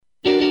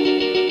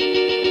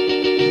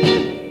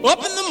Up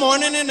in the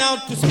morning and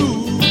out to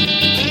school.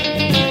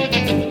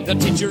 The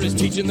teacher is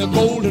teaching the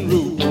golden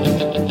rule.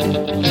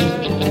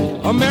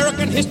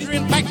 American history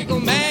and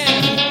practical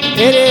math.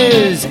 It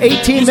is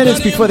 18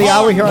 minutes before the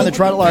hour here on the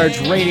Toronto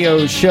Large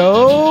Radio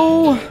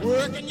Show.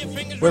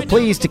 We're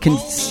pleased to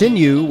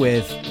continue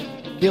with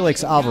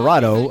Felix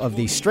Alvarado of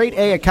the Straight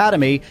A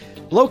Academy.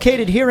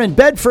 Located here in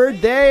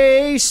Bedford,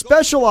 they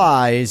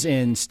specialize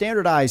in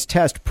standardized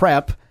test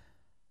prep.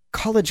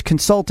 College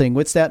consulting,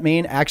 what's that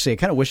mean? Actually, I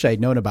kind of wish I had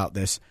known about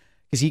this,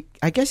 because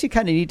I guess you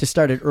kind of need to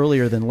start it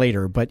earlier than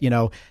later. But,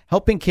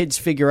 helping kids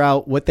figure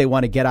out what they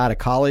want to get out of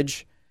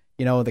college,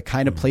 the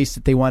kind of place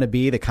that they want to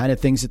be, the kind of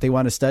things that they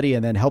want to study,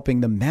 and then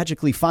helping them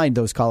magically find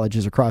those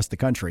colleges across the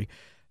country.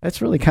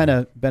 That's really kind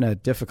of been a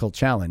difficult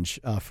challenge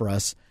for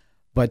us.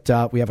 But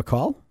we have a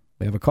call.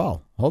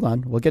 Hold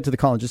on. We'll get to the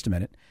call in just a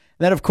minute.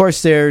 And then, of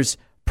course, there's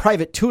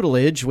private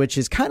tutelage, which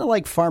is kind of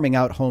like farming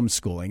out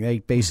homeschooling. They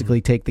basically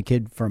take the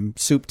kid from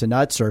soup to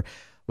nuts, or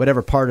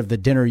whatever part of the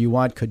dinner you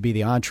want. Could be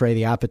the entree,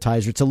 the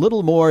appetizer. It's a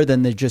little more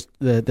than just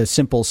the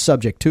simple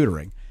subject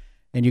tutoring.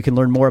 And you can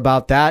learn more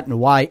about that and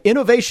why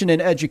innovation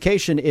in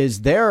education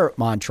is their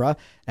mantra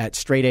at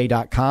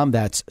straighta.com.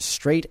 That's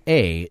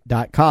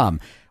straighta.com.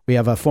 We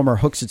have a former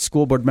Hooksett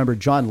School Board member,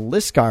 John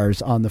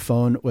Liskars, on the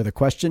phone with a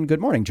question.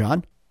 Good morning,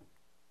 John.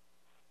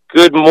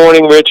 Good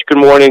morning, Rich. Good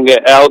morning,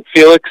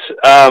 Felix.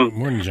 Good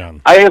morning,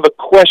 John. I have a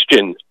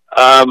question.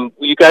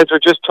 You guys were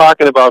just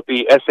talking about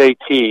the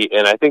SAT,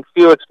 and I think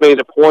Felix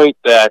made a point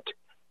that,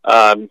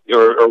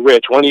 or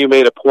Rich, one of you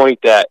made a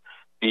point that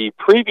the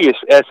previous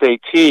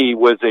SAT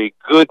was a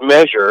good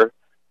measure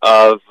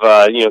of,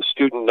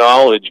 student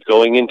knowledge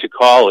going into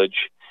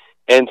college,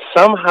 and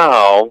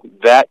somehow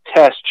that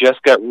test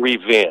just got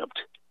revamped.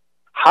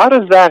 How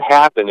does that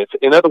happen?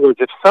 In other words,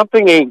 if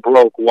something ain't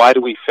broke, why do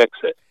we fix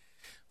it?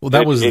 Well,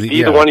 that was if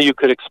either one of you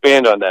could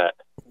expand on that,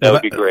 that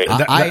would be great.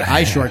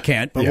 I sure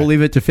can't, but we'll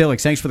leave it to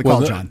Felix. Thanks for the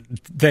call, John.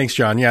 Thanks,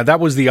 John. Yeah, that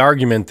was the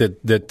argument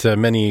that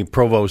many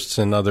provosts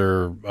and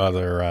other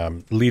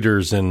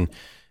leaders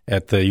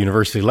at the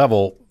university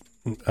level,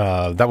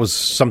 that was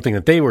something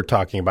that they were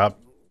talking about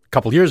a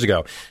couple of years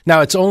ago.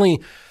 Now, it's a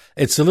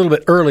little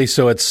bit early,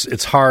 so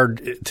it's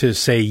hard to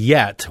say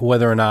yet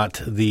whether or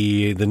not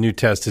the new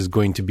test is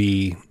going to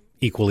be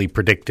equally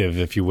predictive,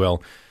 if you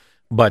will.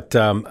 But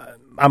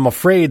I'm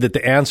afraid that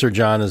the answer,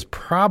 John, is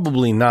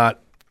probably not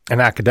an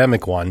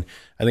academic one.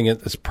 I think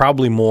it's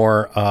probably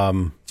more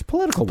it's a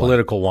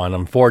political one,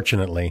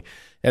 unfortunately.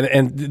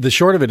 And the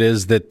short of it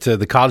is that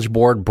the College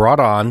Board brought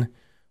on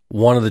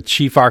one of the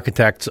chief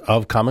architects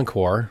of Common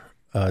Core,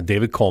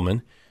 David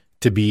Coleman,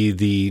 to be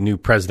the new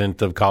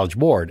president of College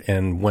Board.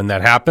 And when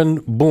that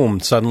happened, boom,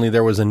 suddenly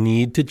there was a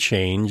need to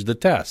change the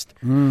test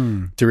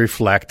to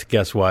reflect,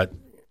 guess what?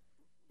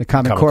 The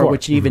Common Core,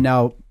 which even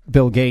now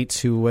Bill Gates,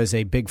 who was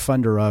a big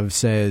funder of,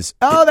 says,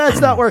 oh,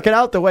 that's not working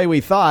out the way we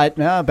thought.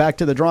 Back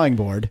to the drawing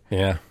board.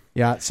 Yeah.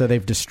 Yeah, so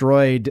they've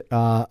destroyed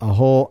a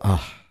whole...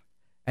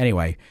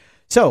 Anyway,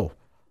 so,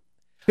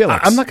 Felix.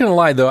 I'm not going to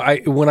lie, though.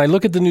 When I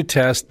look at the new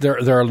test, there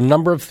are a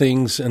number of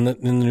things in the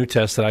new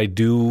test that I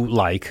do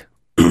like,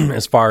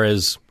 as far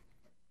as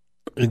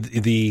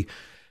the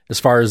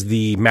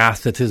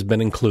math that has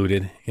been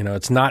included.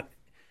 It's not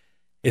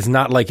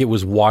like it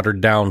was watered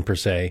down, per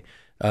se.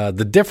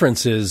 The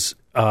difference is...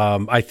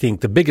 I think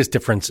the biggest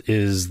difference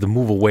is the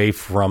move away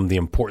from the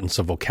importance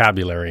of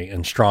vocabulary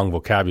and strong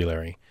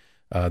vocabulary.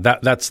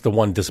 That's the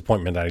one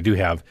disappointment that I do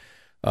have.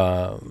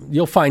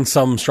 You'll find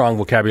some strong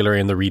vocabulary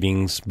in the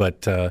readings,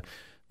 but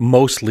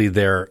mostly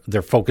they're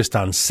focused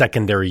on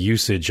secondary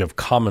usage of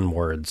common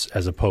words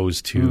as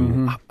opposed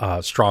to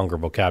stronger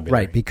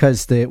vocabulary. Right,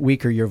 because the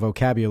weaker your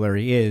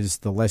vocabulary is,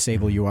 the less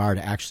able you are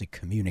to actually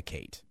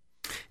communicate.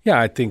 Yeah,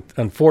 I think,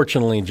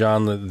 unfortunately,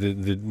 John,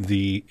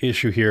 the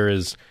issue here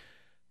is,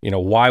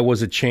 why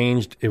was it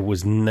changed? It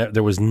was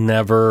there was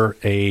never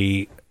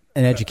an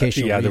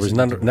educational. There was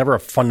never a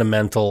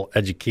fundamental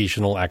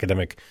educational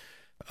academic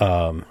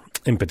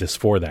impetus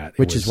for that.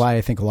 Which is why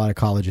I think a lot of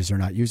colleges are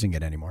not using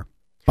it anymore.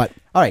 But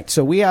all right,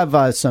 so we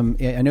have some.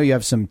 I know you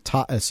have some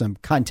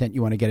content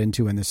you want to get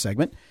into in this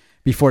segment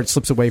before it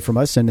slips away from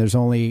us, and there's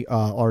only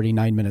already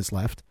 9 minutes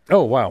left.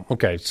 Oh wow!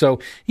 Okay,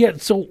 so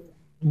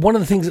one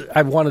of the things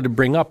I wanted to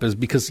bring up is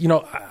because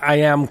I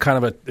am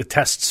kind of a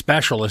test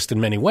specialist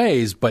in many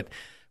ways, but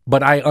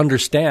I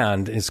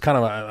understand it's kind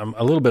of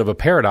a little bit of a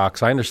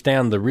paradox. I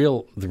understand the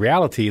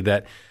reality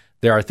that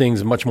there are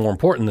things much more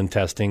important than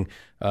testing,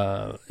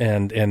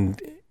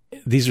 and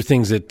these are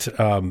things that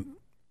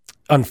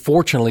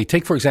unfortunately,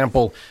 take for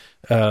example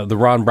the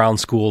Ron Brown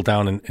School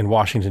down in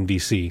Washington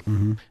D.C.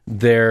 Mm-hmm.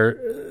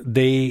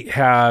 They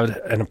had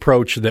an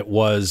approach that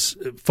was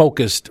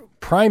focused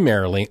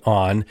primarily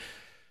on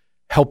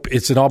help.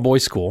 It's an all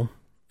boys school.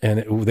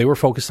 And they were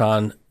focused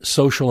on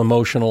social,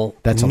 emotional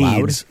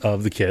needs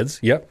of the kids.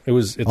 Yep,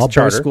 it's all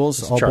charter. All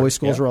boys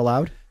schools are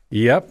allowed.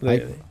 Yep.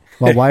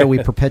 Well, why are we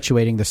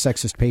perpetuating the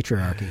sexist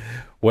patriarchy?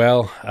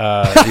 Well,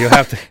 you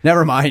have to.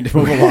 Never mind.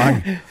 Move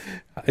along.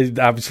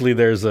 Obviously,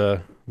 there's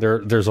a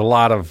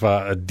lot of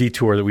a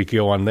detour that we could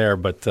go on there,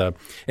 but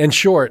in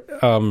short,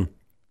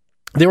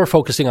 they were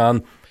focusing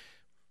on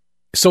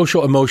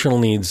social emotional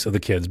needs of the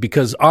kids,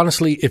 because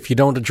honestly, if you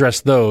don't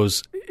address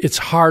those, it's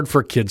hard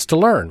for kids to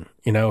learn.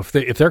 If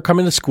they're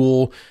coming to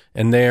school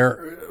and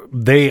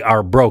they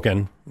are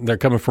broken, they're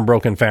coming from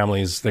broken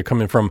families, they're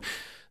coming from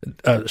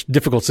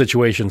difficult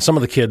situations. Some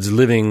of the kids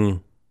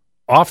living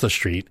off the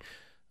street,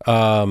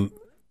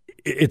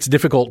 it's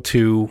difficult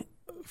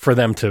for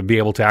them to be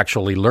able to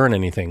actually learn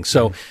anything.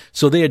 So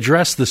they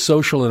address the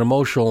social and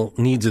emotional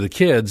needs of the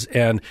kids,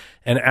 and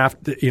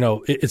after,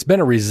 it's been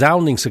a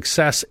resounding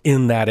success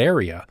in that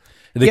area.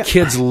 The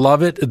kids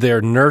love it.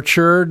 They're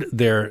nurtured.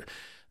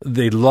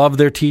 They love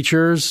their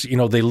teachers.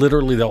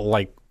 They'll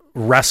like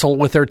wrestle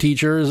with their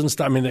teachers and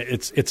stuff. I mean,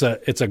 it's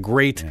a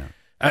great. Yeah.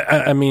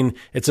 I mean,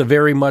 it's a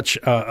very much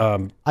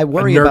a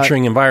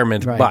nurturing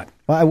environment. Right. But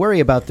I worry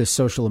about this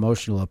social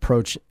emotional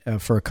approach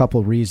for a couple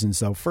of reasons,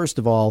 though. First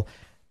of all,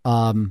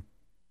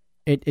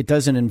 it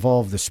doesn't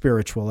involve the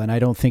spiritual, and I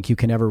don't think you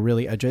can ever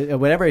really address.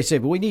 Whenever I say,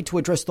 but we need to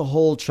address the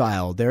whole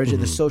child, there's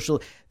the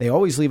social. They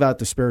always leave out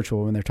the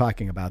spiritual when they're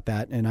talking about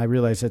that, and I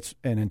realize that's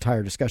an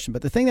entire discussion.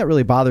 But the thing that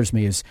really bothers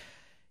me is,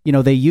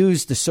 they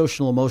use the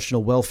social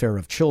emotional welfare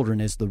of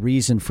children as the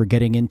reason for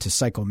getting into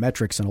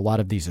psychometrics in a lot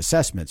of these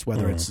assessments,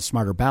 whether it's the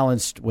Smarter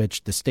Balanced,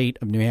 which the state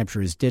of New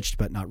Hampshire has ditched,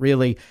 but not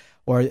really,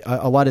 or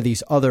a lot of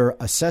these other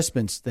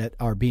assessments that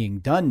are being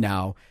done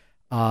now.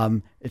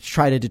 It's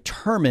try to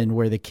determine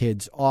where the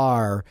kids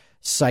are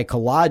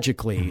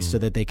psychologically so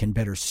that they can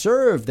better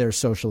serve their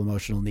social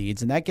emotional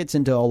needs. And that gets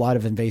into a lot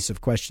of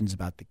invasive questions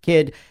about the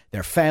kid,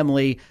 their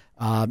family,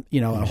 a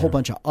whole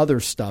bunch of other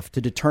stuff to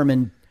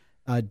determine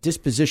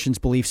dispositions,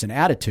 beliefs, and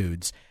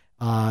attitudes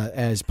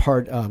as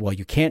part of,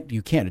 you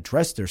can't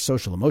address their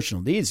social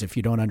emotional needs if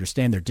you don't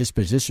understand their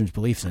dispositions,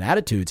 beliefs, and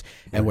attitudes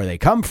and where they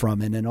come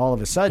from. And then all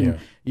of a sudden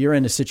you're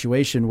in a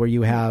situation where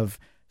you have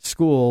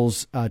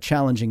schools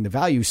challenging the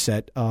value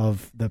set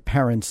of the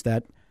parents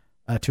that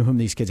to whom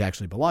these kids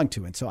actually belong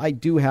to. And so I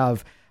do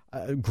have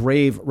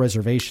grave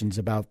reservations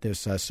about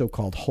this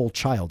so-called whole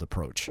child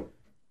approach.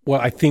 Well,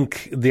 I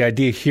think the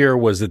idea here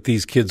was that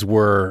these kids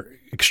were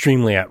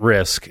extremely at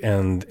risk,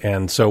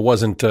 and so it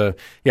wasn't.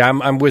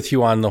 I'm with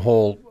you on the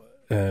whole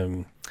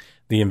the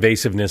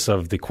invasiveness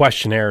of the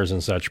questionnaires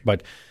and such,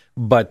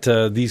 but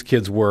these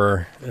kids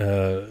were.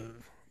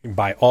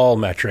 By all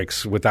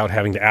metrics, without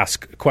having to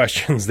ask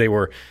questions, they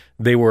were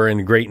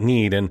in great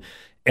need, and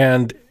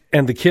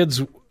the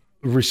kids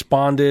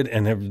responded,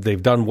 and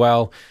they've done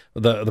well.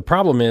 The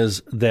problem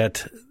is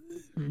that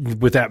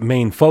with that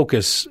main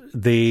focus,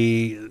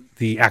 the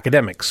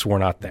academics were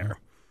not there.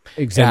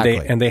 Exactly,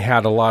 and they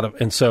had a lot of,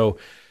 and so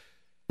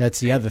that's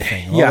the other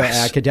thing. The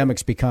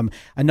academics become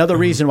another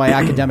reason why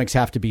academics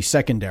have to be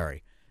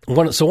secondary.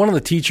 One of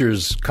the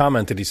teachers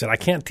commented. He said, "I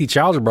can't teach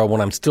algebra when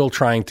I'm still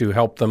trying to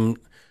help them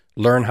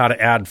learn how to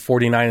add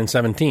 49 and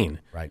 17.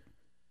 Right.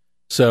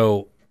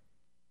 So,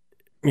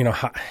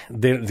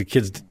 the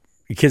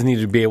kids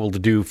need to be able to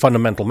do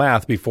fundamental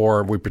math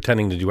before we're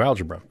pretending to do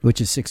algebra. Which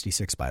is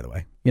 66, by the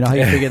way. You know how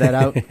you figure that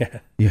out?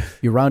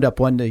 You round up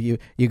one to you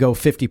go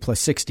 50 plus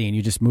 16.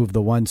 You just move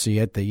the one so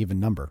you get the even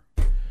number.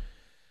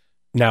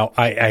 Now,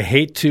 I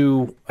hate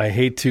to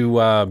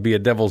be a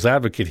devil's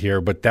advocate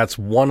here, but that's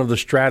one of the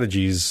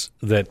strategies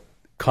that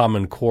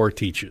Common Core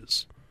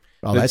teaches.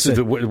 Well, that's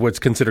what's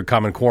considered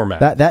Common Core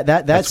math.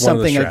 That's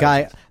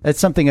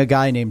something a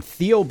guy named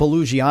Theo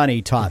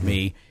Belugiani taught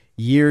me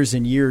years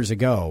and years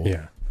ago.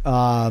 Yeah.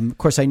 Of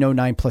course, I know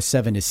 9 plus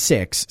 7 is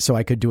 6, so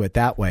I could do it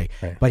that way.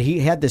 Right. But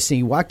he had this.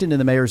 He walked into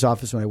the mayor's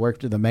office when I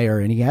worked with the mayor,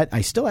 and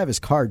I still have his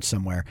card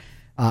somewhere.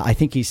 I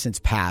think he's since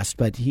passed,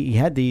 but he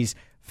had these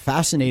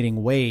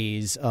fascinating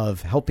ways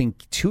of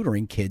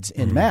tutoring kids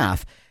in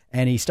math.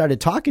 And he started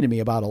talking to me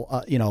about a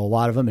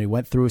lot of them, and he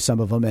went through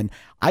some of them. And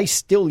I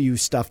still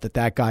use stuff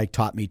that guy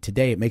taught me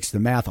today. It makes the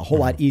math a whole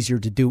lot easier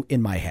to do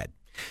in my head.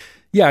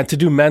 Yeah, to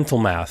do mental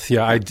math.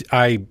 Yeah,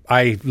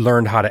 I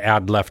learned how to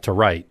add left to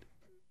right.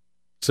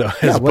 So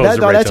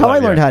that's how I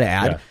learned how to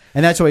add,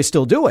 and that's how I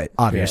still do it,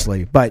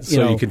 obviously. Yeah. But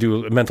you can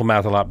do mental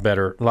math a lot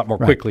better, a lot more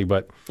quickly.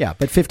 But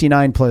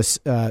 59 plus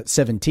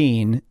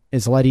 17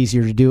 is a lot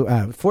easier to do.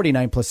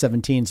 49 plus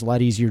 17 is a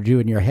lot easier to do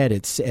in your head.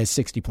 It's as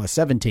 60 plus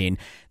 17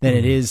 than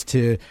it is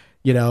to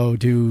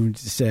do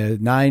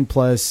 9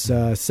 plus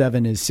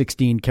 7 is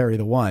 16. Carry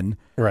the 1,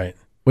 right?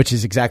 Which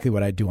is exactly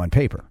what I do on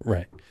paper,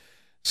 right?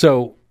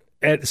 So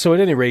at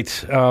any rate,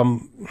 so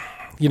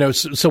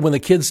when the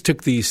kids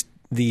took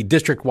the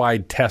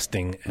district-wide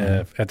testing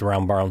at the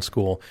Round Barn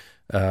School,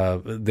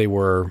 they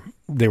were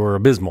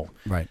abysmal.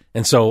 Right.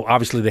 And so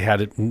obviously they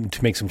had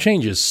to make some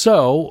changes.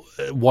 So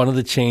one of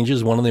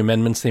the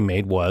amendments they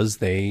made was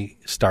they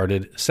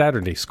started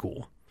Saturday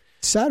school.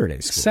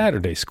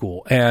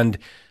 And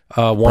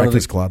one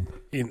Breakfast Club.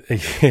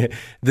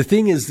 The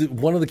thing is that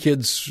one of the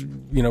kids,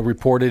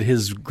 reported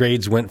his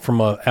grades went from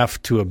a F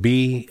to a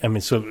B. I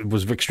mean, so it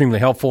was extremely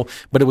helpful,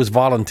 but it was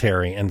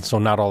voluntary, and so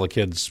not all the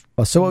kids.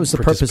 Well, so what was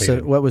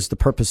the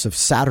purpose of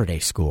Saturday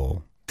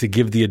school? To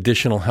give the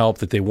additional help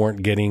that they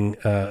weren't getting,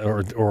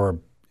 or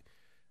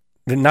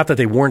not that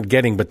they weren't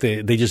getting, but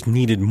they just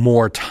needed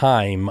more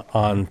time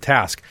on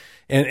task.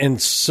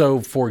 And so,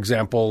 for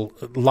example,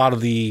 a lot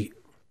of the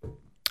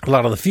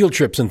field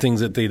trips and things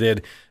that they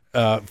did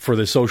for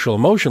the social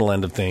emotional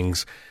end of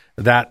things,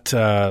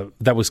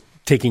 that was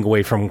taking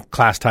away from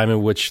class time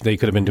in which they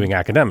could have been doing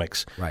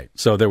academics. Right.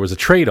 So there was a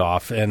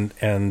trade-off, and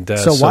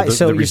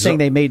so you're saying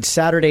they made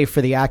Saturday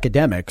for the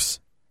academics,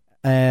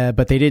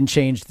 but they didn't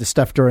change the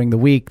stuff during the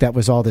week. That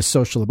was all this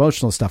social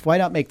emotional stuff. Why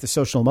not make the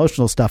social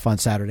emotional stuff on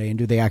Saturday and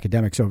do the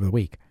academics over the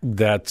week?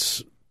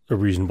 That's a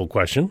reasonable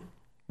question.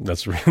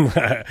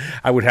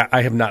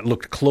 I have not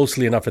looked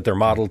closely enough at their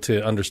model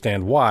to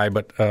understand why,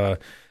 but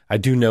I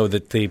do know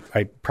that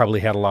I probably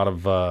had a lot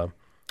of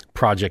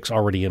projects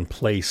already in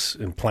place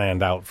and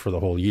planned out for the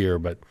whole year,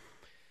 but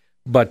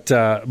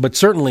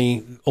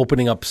certainly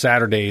opening up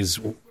Saturdays,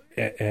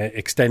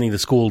 extending the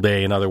school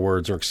day, in other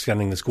words, or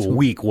extending the school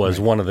week was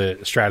one of the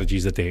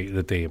strategies that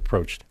they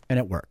approached, and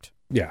it worked.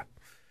 Yeah,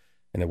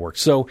 and it worked.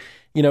 So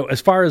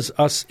as far as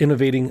us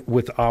innovating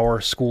with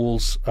our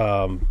schools,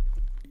 I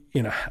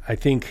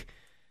think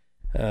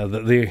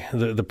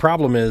the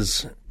problem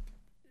is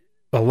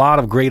a lot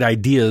of great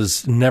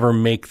ideas never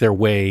make their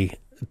way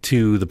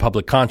to the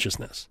public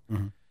consciousness,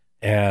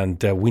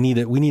 and we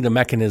need a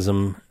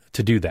mechanism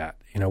to do that.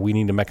 We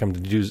need a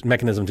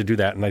mechanism to do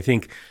that. And I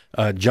think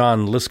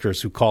John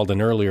Liskers, who called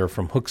in earlier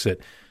from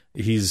Hooksett,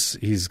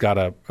 he's got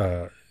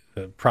a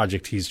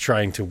project he's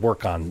trying to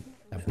work on.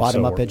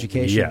 Bottom-up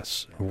education?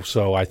 Yes.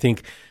 So I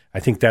think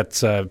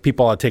that's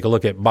people ought to take a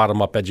look at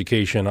bottom-up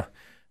education,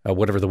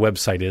 whatever the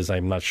website is.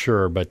 I'm not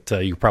sure, but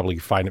you probably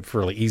find it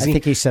fairly easy. I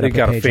think he set up They've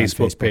got a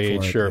Facebook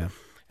page, sure. Yeah.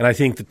 And I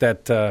think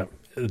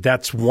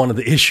that's one of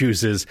the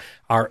issues is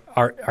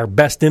our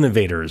best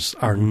innovators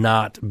are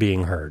not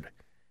being heard.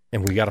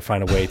 And we got to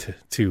find a way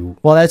to.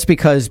 Well, that's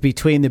because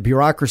between the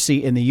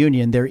bureaucracy and the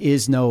union, there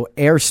is no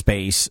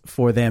airspace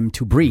for them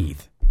to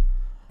breathe.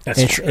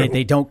 That's true.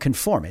 They don't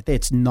conform it.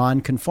 It's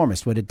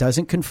nonconformist. When it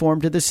doesn't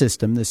conform to the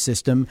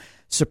system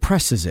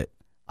suppresses it,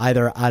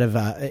 either out of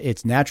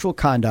its natural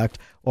conduct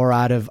or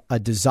out of a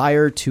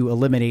desire to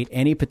eliminate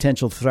any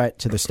potential threat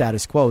to the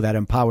status quo that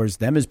empowers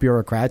them as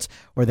bureaucrats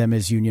or them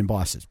as union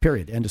bosses.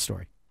 Period. End of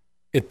story.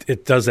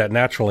 It does that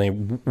naturally,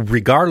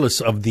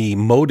 regardless of the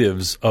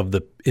motives of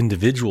the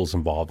individuals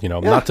involved.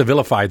 Not to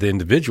vilify the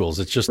individuals.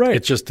 It's just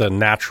It's just a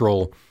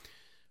natural.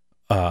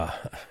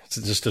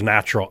 It's just a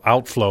natural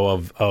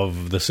outflow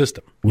of the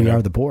system. We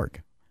are the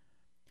Borg.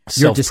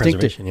 Your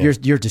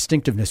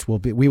distinctiveness will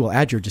be. We will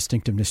add your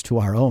distinctiveness to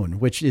our own,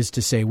 which is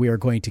to say, we are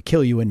going to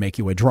kill you and make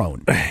you a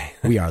drone.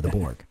 We are the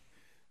Borg.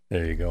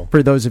 There you go.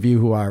 For those of you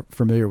who are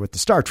familiar with the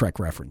Star Trek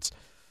reference.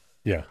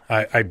 Yeah,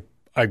 I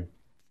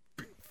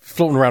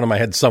floating around in my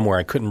head somewhere.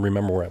 I couldn't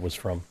remember where it was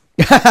from.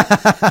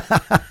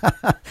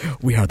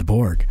 We are the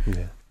Borg.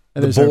 Yeah.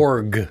 The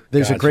Borg.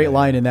 There's a great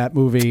line in that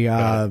movie.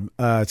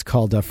 It's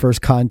called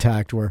First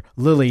Contact, where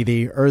Lily,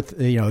 the Earth,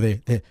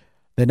 the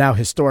now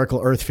historical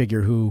Earth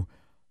figure, who,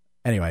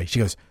 anyway, she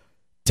goes,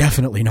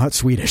 definitely not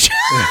Swedish.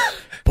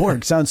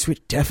 Borg sounds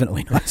sweet.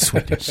 Definitely not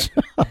Swedish.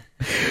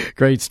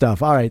 Great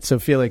stuff. All right, so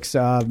Felix,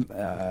 here's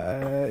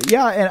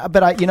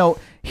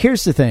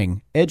the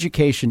thing: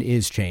 education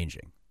is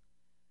changing.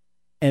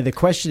 And the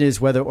question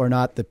is whether or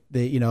not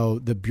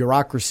the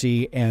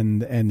bureaucracy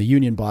and the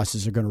union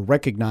bosses are going to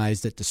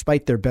recognize that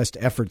despite their best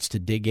efforts to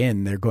dig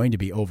in, they're going to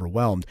be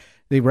overwhelmed.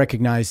 They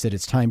recognize that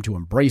it's time to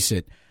embrace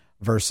it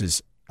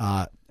versus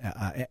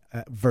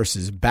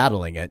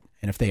battling it.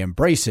 And if they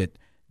embrace it,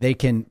 they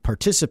can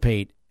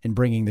participate in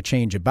bringing the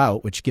change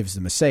about, which gives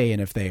them a say.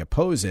 And if they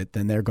oppose it,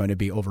 then they're going to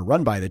be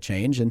overrun by the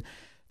change, and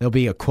they'll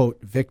be a,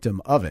 quote,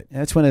 victim of it. And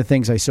that's one of the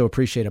things I so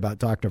appreciate about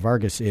Dr.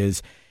 Vargas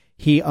is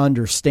he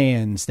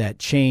understands that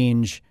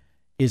change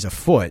is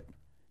afoot,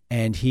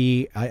 and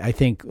I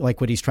think,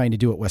 like what he's trying to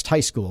do at West High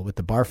School with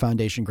the Bar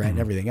Foundation grant and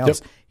everything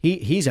else,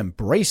 he's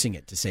embracing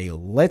it to say,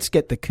 let's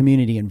get the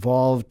community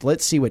involved.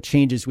 Let's see what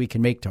changes we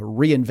can make to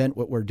reinvent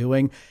what we're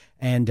doing,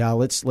 and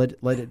let's let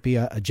it be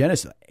a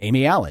genesis.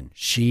 Amy Allen,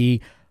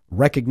 she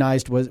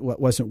recognized what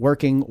wasn't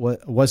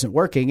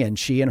working, and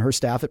she and her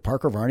staff at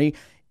Parker Varney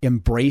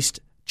embraced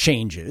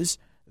changes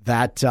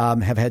that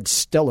have had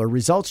stellar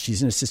results.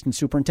 She's an assistant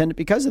superintendent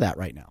because of that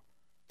right now.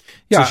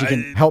 Yeah, so she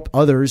can help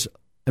others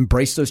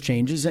embrace those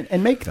changes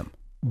and make them.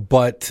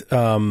 But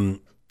so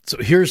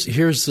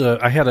here's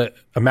I had a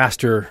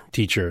master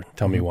teacher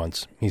tell me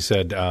once. He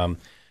said,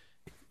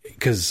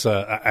 because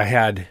I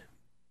had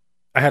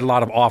a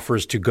lot of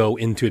offers to go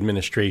into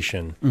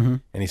administration,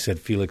 and he said,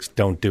 Felix,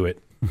 don't do it.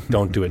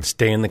 Don't do it.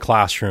 Stay in the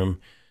classroom.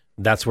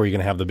 That's where you're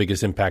going to have the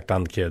biggest impact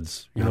on the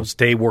kids.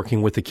 Stay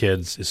working with the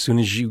kids. As soon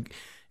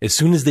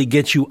as they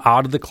get you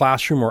out of the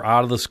classroom or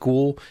out of the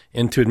school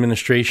into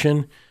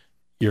administration,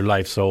 your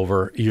life's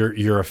over.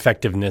 Your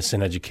effectiveness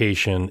in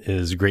education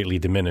is greatly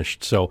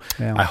diminished. So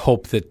I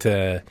hope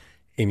that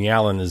Amy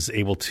Allen is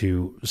able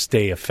to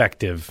stay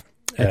effective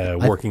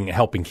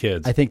helping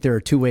kids. I think there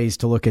are two ways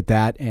to look at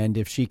that. And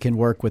if she can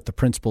work with the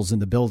principals in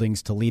the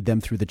buildings to lead them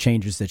through the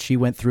changes that she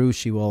went through,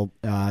 she will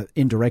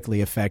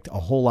indirectly affect a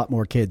whole lot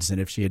more kids than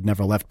if she had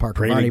never left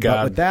Parker Varney.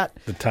 But with that,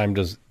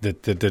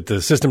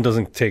 the system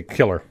doesn't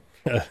kill her.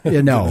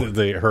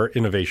 her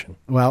innovation.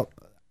 Well,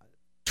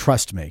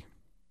 trust me.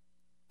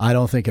 I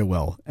don't think it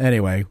will.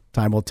 Anyway,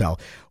 time will tell.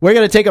 We're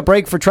going to take a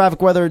break for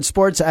traffic, weather, and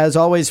sports. As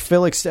always,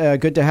 Felix,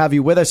 good to have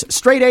you with us.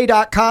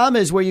 StraightA.com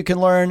is where you can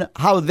learn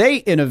how they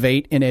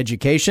innovate in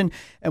education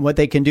and what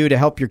they can do to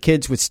help your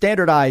kids with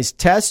standardized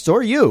tests,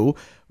 or you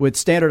with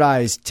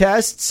standardized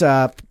tests,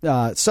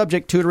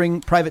 subject tutoring,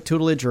 private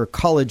tutelage, or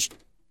college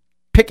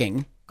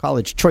picking,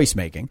 college choice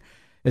making.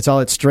 It's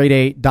all at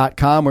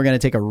straighta.com. We're going to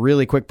take a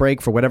really quick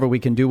break for whatever we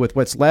can do with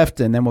what's left,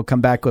 and then we'll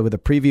come back with a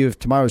preview of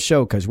tomorrow's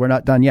show because we're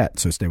not done yet,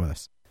 so stay with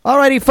us. All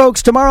righty,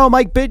 folks. Tomorrow,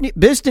 Mike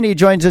Bistany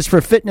joins us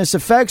for Fitness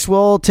Effects.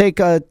 We'll take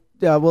a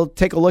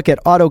look at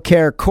Auto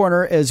Care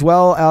Corner as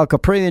well. Al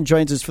Caprillion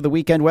joins us for the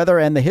weekend weather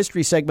and the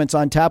history segments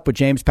on tap with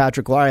James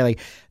Patrick Liley.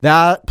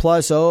 That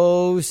plus,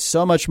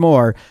 so much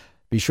more.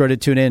 Be sure to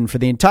tune in. For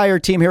the entire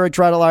team here at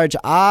Trout at Large,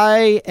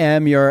 I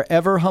am your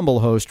ever humble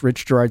host,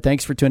 Rich Gerard.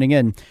 Thanks for tuning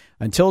in.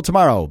 Until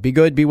tomorrow, be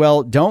good, be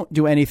well. Don't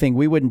do anything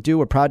we wouldn't do.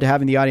 We're proud to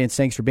have in the audience.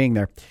 Thanks for being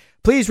there.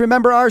 Please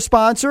remember our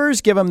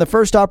sponsors. Give them the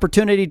first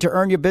opportunity to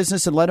earn your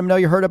business and let them know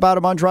you heard about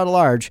them on Trout at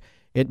Large.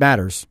 It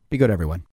matters. Be good, everyone.